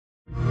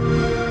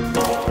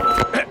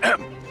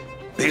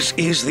This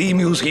is the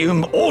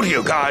museum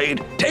audio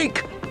guide. Take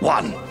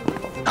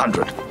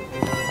 103.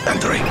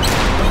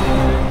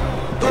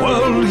 The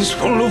world is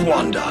full of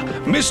wonder,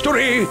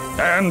 mystery,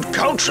 and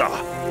culture.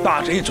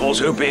 But it's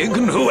also big,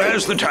 and who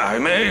has the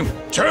time, eh?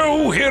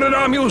 So, here at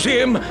our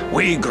museum,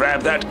 we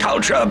grab that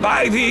culture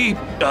by the,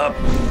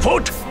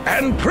 foot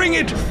and bring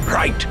it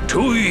right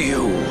to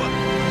you.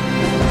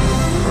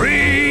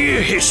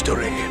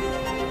 Prehistory.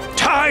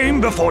 Time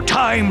before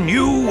time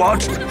knew what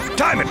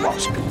time it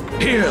was.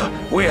 Here,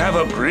 we have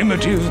a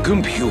primitive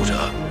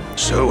computer.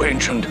 So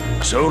ancient,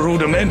 so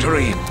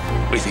rudimentary,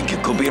 we think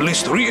it could be at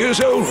least 3 years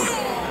old.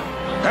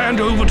 And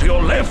over to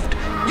your left,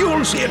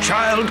 you'll see a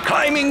child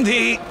climbing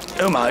the...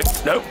 Oh my,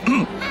 no,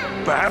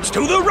 perhaps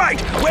to the right,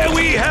 where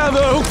we have...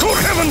 Oh, good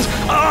heavens!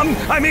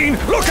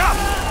 Look up!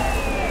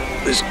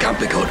 This can't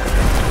be good.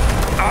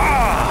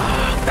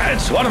 Ah,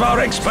 that's one of our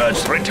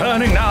experts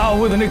returning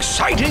now with an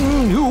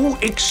exciting new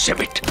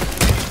exhibit.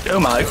 Oh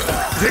my,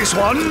 this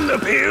one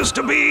appears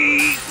to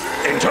be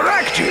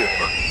interactive.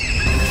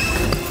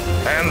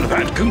 And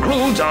that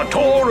concludes our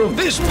tour of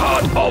this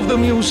part of the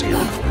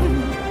museum.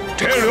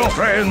 Tell your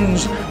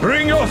friends,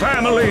 bring your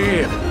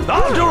family.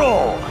 After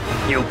all,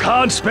 you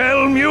can't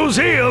spell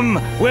museum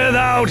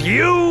without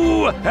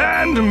you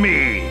and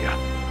me.